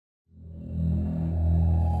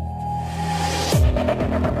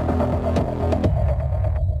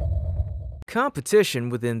Competition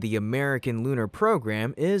within the American lunar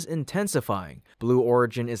program is intensifying. Blue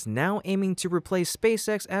Origin is now aiming to replace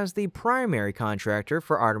SpaceX as the primary contractor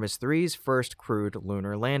for Artemis 3's first crewed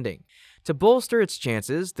lunar landing. To bolster its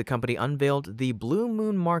chances, the company unveiled the Blue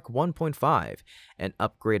Moon Mark 1.5, an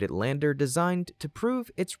upgraded lander designed to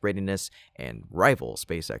prove its readiness and rival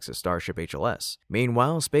SpaceX's Starship HLS.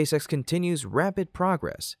 Meanwhile, SpaceX continues rapid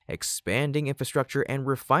progress, expanding infrastructure and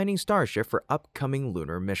refining Starship for upcoming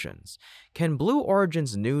lunar missions. Can Blue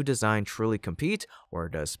Origin's new design truly compete, or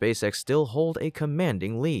does SpaceX still hold a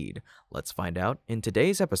commanding lead? Let's find out in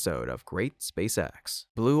today's episode of Great SpaceX.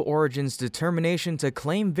 Blue Origin's determination to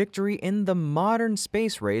claim victory in the modern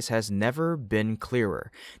space race has never been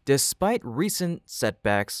clearer. Despite recent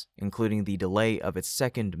setbacks, including the delay of its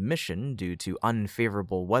second mission due to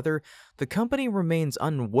unfavorable weather, the company remains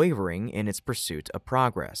unwavering in its pursuit of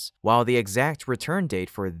progress. While the exact return date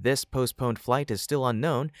for this postponed flight is still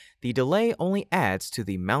unknown, the delay only adds to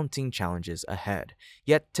the mounting challenges ahead.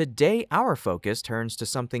 Yet today, our focus turns to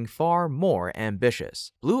something far more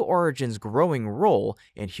ambitious: Blue Origin's growing role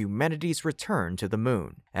in humanity's return to the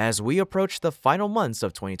moon. As we approach the final months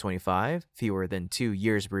of 2025, fewer than 2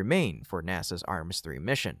 years remain for NASA's Artemis 3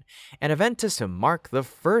 mission, an event to mark the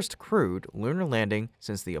first crewed lunar landing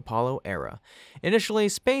since the Apollo era. Initially,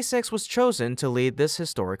 SpaceX was chosen to lead this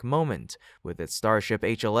historic moment, with its Starship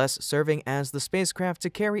HLS serving as the spacecraft to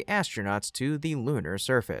carry astronauts to the lunar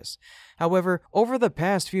surface. However, over the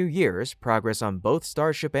past few years, progress on both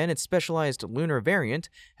Starship and its specialized lunar variant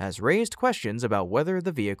has raised questions about whether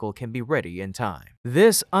the vehicle can be ready in time.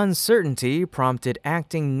 This uncertainty prompted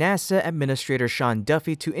acting NASA Administrator Sean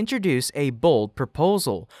Duffy to introduce a bold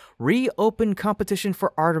proposal: reopen competition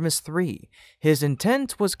for Artemis 3. His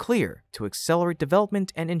intent was clear: to accelerate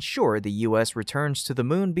development and ensure the U.S. returns to the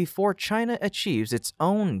moon before China achieves its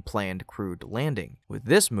own planned crewed landing. With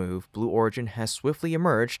this move, Blue Origin has swiftly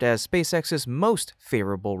emerged as SpaceX's most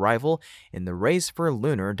favorable rival in the race for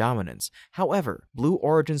lunar dominance. However, Blue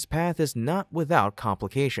Origin's path is not without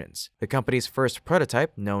complications. The company's first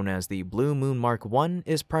prototype, known as the Blue Moon Mark 1,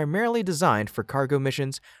 is primarily designed for cargo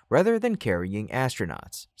missions rather than carrying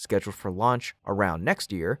astronauts. Scheduled for launch around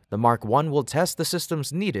next year, the Mark 1 will test the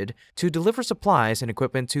systems needed to deliver supplies and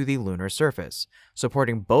equipment to the lunar surface,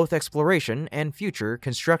 supporting both exploration and future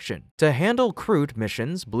construction. To handle crewed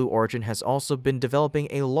missions, Blue Origin has also been developing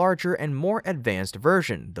a larger and more advanced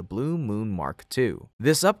version, the Blue Moon Mark 2.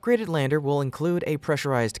 This upgraded lander will include a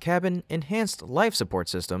pressurized cabin, enhanced life support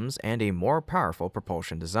systems, and a more powerful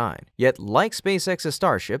propulsion design. Yet, like SpaceX's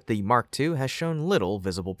Starship, the Mark 2 has shown little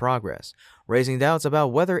visible progress, raising doubts about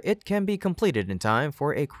whether it can be completed in time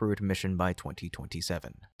for a crewed mission by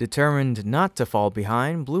 2027. Determined not to fall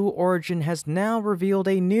behind, Blue Origin has now revealed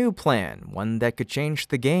a new plan, one that could change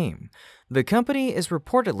the game. The company is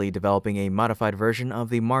reportedly developing a modified version of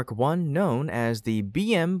the Mark 1 known as the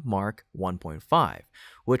BM Mark 1.5,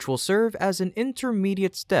 which will serve as an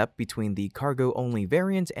intermediate step between the cargo-only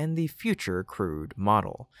variant and the future crewed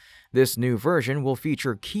model. This new version will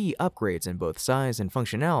feature key upgrades in both size and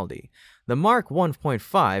functionality. The Mark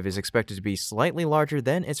 1.5 is expected to be slightly larger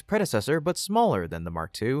than its predecessor but smaller than the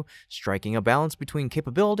Mark 2, striking a balance between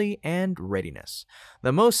capability and readiness.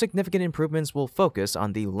 The most significant improvements will focus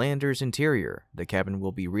on the lander's interior. The cabin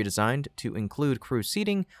will be redesigned to include crew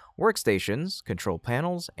seating, workstations, control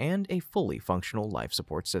panels, and a fully functional life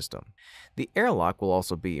support system. The airlock will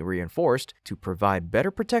also be reinforced to provide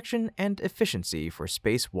better protection and efficiency for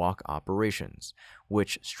spacewalk operations,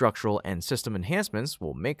 which structural and system enhancements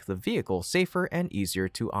will make the vehicle safer and easier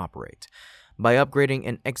to operate. By upgrading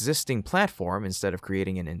an existing platform instead of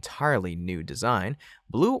creating an entirely new design,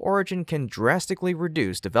 Blue Origin can drastically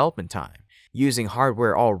reduce development time. Using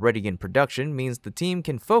hardware already in production means the team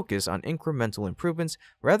can focus on incremental improvements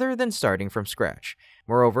rather than starting from scratch.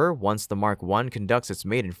 Moreover, once the Mark 1 conducts its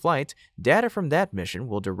maiden flight, data from that mission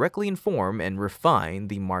will directly inform and refine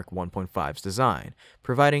the Mark 1.5's design,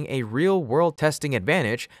 providing a real-world testing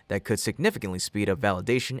advantage that could significantly speed up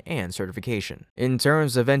validation and certification. In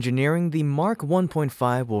terms of engineering, the Mark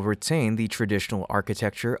 1.5 will retain the traditional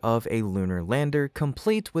architecture of a lunar lander,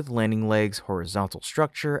 complete with landing legs, horizontal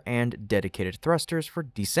structure, and dedicated thrusters for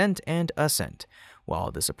descent and ascent.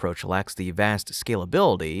 While this approach lacks the vast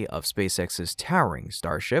scalability of SpaceX's towering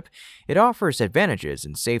Starship, it offers advantages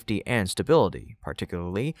in safety and stability,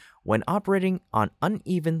 particularly when operating on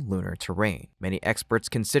uneven lunar terrain. Many experts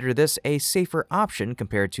consider this a safer option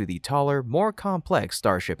compared to the taller, more complex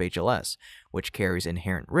Starship HLS, which carries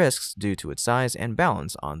inherent risks due to its size and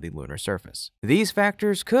balance on the lunar surface. These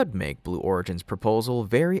factors could make Blue Origin's proposal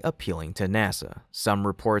very appealing to NASA. Some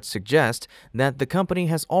reports suggest that the company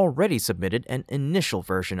has already submitted an initial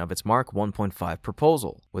version of its Mark 1.5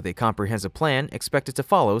 proposal, with a comprehensive plan expected to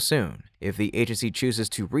follow soon. If the agency chooses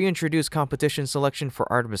to reintroduce competition selection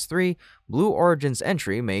for Artemis 3, Blue Origin's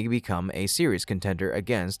entry may become a serious contender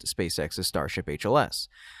against SpaceX's Starship HLS.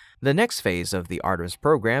 The next phase of the Artemis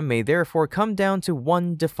program may therefore come down to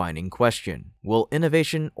one defining question: will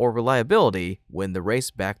innovation or reliability win the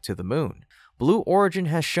race back to the moon? Blue Origin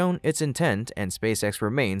has shown its intent, and SpaceX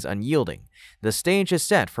remains unyielding. The stage is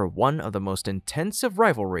set for one of the most intensive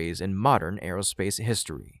rivalries in modern aerospace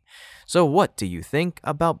history. So what do you think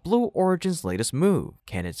about Blue Origin's latest move?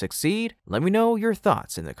 Can it succeed? Let me know your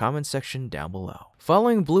thoughts in the comments section down below.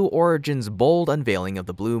 Following Blue Origin's bold unveiling of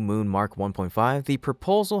the Blue Moon Mark 1.5, the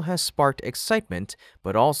proposal has sparked excitement,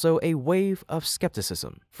 but also a wave of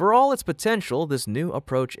skepticism. For all its potential, this new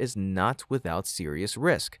approach is not without serious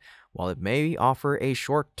risk. While it may offer a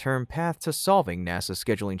short-term path to solving NASA's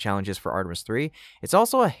scheduling challenges for Artemis 3, it's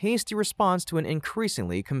also a hasty response to an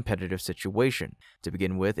increasingly competitive situation. To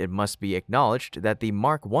begin with, it must be acknowledged that the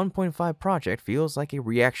Mark 1.5 project feels like a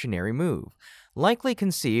reactionary move, likely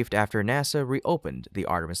conceived after NASA reopened the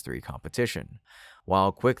Artemis 3 competition.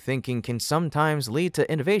 While quick thinking can sometimes lead to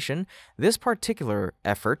innovation, this particular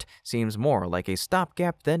effort seems more like a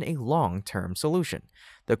stopgap than a long-term solution.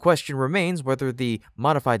 The question remains whether the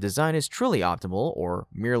modified design is truly optimal or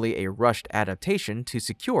merely a rushed adaptation to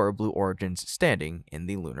secure Blue Origin's standing in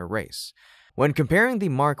the lunar race. When comparing the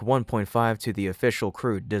Mark 1.5 to the official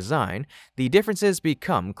crewed design, the differences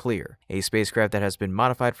become clear. A spacecraft that has been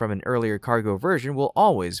modified from an earlier cargo version will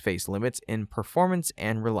always face limits in performance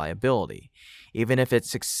and reliability. Even if it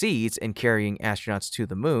succeeds in carrying astronauts to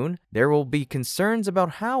the moon, there will be concerns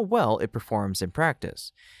about how well it performs in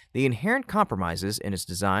practice. The inherent compromises in its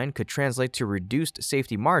design could translate to reduced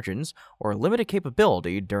safety margins or limited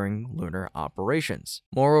capability during lunar operations.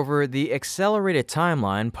 Moreover, the accelerated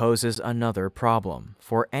timeline poses another problem.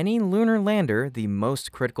 For any lunar lander, the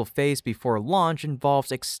most critical phase before launch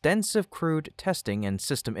involves extensive crewed testing and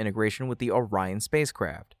system integration with the Orion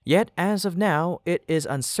spacecraft. Yet, as of now, it is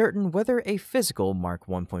uncertain whether a physical Mark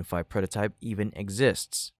 1.5 prototype even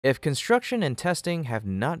exists. If construction and testing have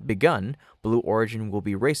not begun, Blue Origin will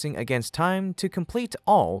be racing against time to complete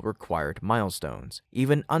all required milestones.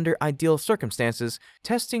 Even under ideal circumstances,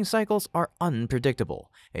 testing cycles are unpredictable.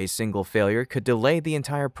 A single failure could delay the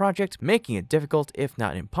entire project, making it difficult, if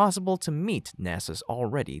not impossible, to meet NASA's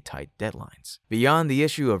already tight deadlines. Beyond the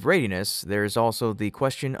issue of readiness, there is also the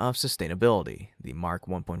question of sustainability. The Mark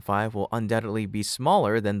 1.5 will undoubtedly be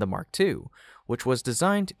smaller than the Mark II, which was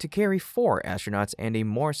designed to carry 4 astronauts and a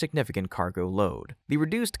more significant cargo load. The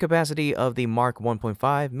reduced capacity of the Mark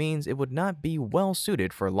 1.5 means it would not be well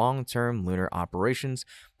suited for long-term lunar operations,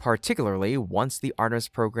 particularly once the Artemis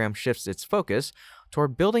program shifts its focus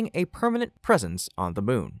toward building a permanent presence on the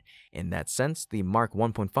moon. In that sense, the Mark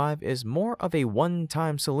 1.5 is more of a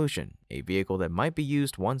one-time solution, a vehicle that might be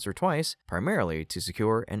used once or twice, primarily to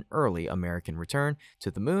secure an early American return to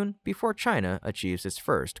the moon before China achieves its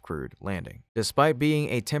first crewed landing. Despite being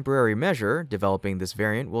a temporary measure, developing this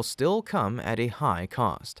variant will still come at a high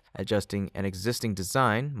cost. Adjusting an existing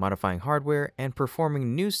design, modifying hardware, and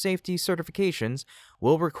performing new safety certifications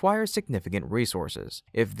will require significant resources.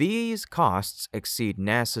 If these costs exceed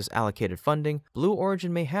NASA's allocated funding, Blue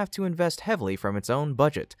Origin may have to invest heavily from its own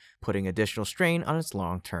budget, putting additional strain on its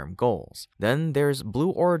long-term goals. Then there's Blue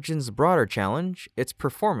Origin's broader challenge, its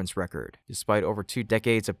performance record. Despite over 2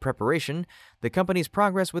 decades of preparation, the company's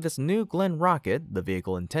progress with its New Glenn rocket, the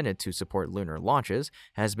vehicle intended to support lunar launches,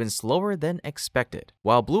 has been slower than expected.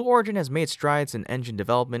 While Blue Origin has made strides in engine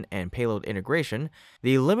development and payload integration,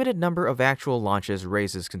 the limited number of actual launches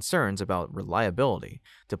raises concerns about reliability.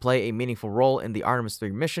 To play a meaningful role in the Artemis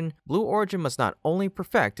 3 mission, Blue Origin must not only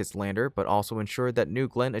perfect its lander, but also ensure that New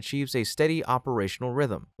Glenn achieves a steady operational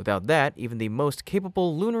rhythm. Without that, even the most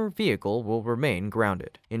capable lunar vehicle will remain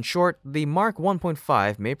grounded. In short, the Mark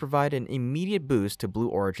 1.5 may provide an immediate boost to Blue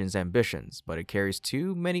Origin's ambitions, but it carries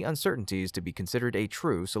too many uncertainties to be considered a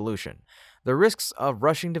true solution. The risks of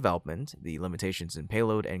rushing development, the limitations in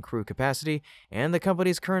payload and crew capacity, and the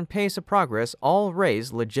company's current pace of progress all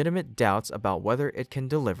raise legitimate doubts about whether it can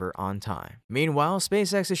deliver on time. Meanwhile,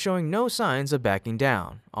 SpaceX is showing no signs of backing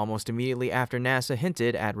down. Almost immediately after NASA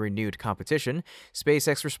hinted at renewed competition,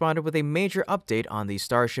 SpaceX responded with a major update on the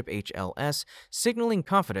Starship HLS, signaling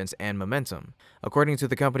confidence and momentum. According to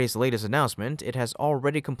the company's latest announcement, it has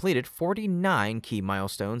already completed 49 key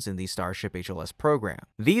milestones in the Starship HLS program.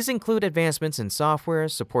 These include advancements in software,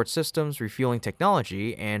 support systems, refueling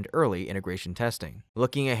technology, and early integration testing.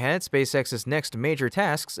 Looking ahead, SpaceX's next major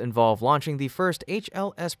tasks involve launching the first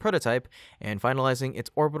HLS prototype and finalizing its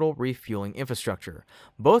orbital refueling infrastructure,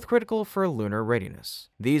 both critical for lunar readiness.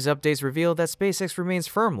 These updates reveal that SpaceX remains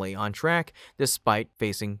firmly on track despite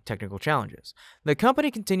facing technical challenges. The company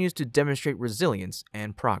continues to demonstrate resilience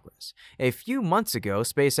and progress. A few months ago,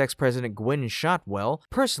 SpaceX President Gwynne Shotwell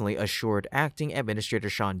personally assured Acting Administrator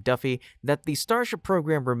Sean Duffy that the Starship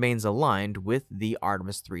program remains aligned with the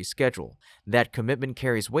Artemis 3 schedule. That commitment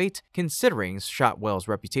carries weight considering Shotwell's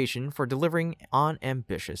reputation for delivering on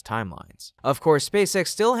ambitious timelines. Of course, SpaceX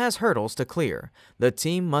still has hurdles to clear. The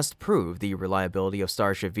team must prove the reliability of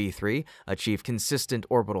Starship V3, achieve consistent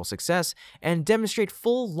orbital success, and demonstrate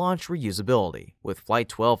full launch reusability. With Flight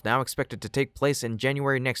 12 now expected to take place in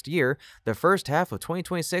January next year, the first half of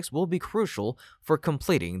 2026 will be crucial for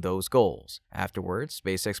completing those goals. Afterwards,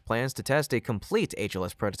 SpaceX plans to test a complete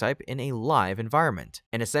HLS prototype in a live environment,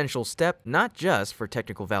 an essential step not just for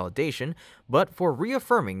technical validation, but for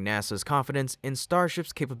reaffirming NASA's confidence in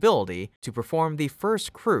Starship's capability to perform the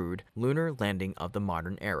first crewed lunar landing of the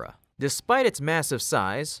modern era. Despite its massive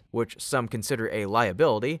size, which some consider a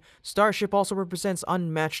liability, Starship also represents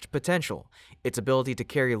unmatched potential. Its ability to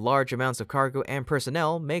carry large amounts of cargo and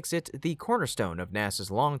personnel makes it the cornerstone of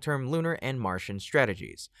NASA's long-term lunar and Martian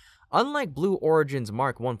strategies. Unlike Blue Origin's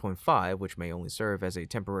Mark 1.5, which may only serve as a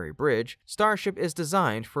temporary bridge, Starship is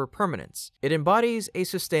designed for permanence. It embodies a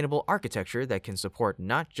sustainable architecture that can support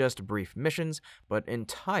not just brief missions, but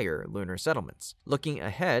entire lunar settlements. Looking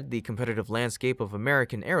ahead, the competitive landscape of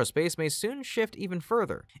American aerospace may soon shift even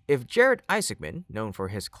further. If Jared Isaacman, known for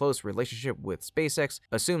his close relationship with SpaceX,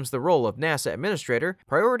 assumes the role of NASA administrator,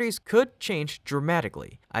 priorities could change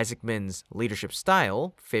dramatically. Isaacman's leadership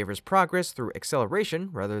style favors progress through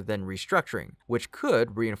acceleration rather than restructuring, which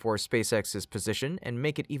could reinforce SpaceX's position and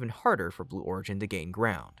make it even harder for Blue Origin to gain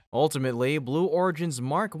ground. Ultimately, Blue Origin's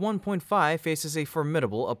Mark 1.5 faces a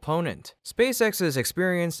formidable opponent. SpaceX's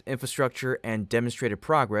experience, infrastructure, and demonstrated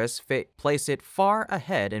progress place it far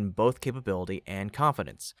ahead in both capability and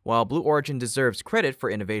confidence. While Blue Origin deserves credit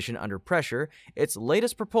for innovation under pressure, its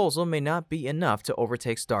latest proposal may not be enough to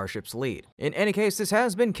overtake Starship's lead. In any case, this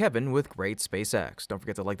has been Kevin with Great SpaceX. Don't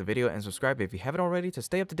forget to like the video and subscribe if you haven't already to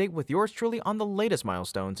stay up to date with yours truly on the latest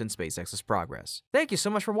milestones in SpaceX's progress. Thank you so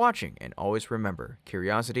much for watching, and always remember,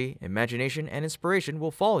 curiosity, imagination, and inspiration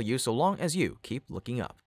will follow you so long as you keep looking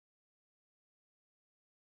up.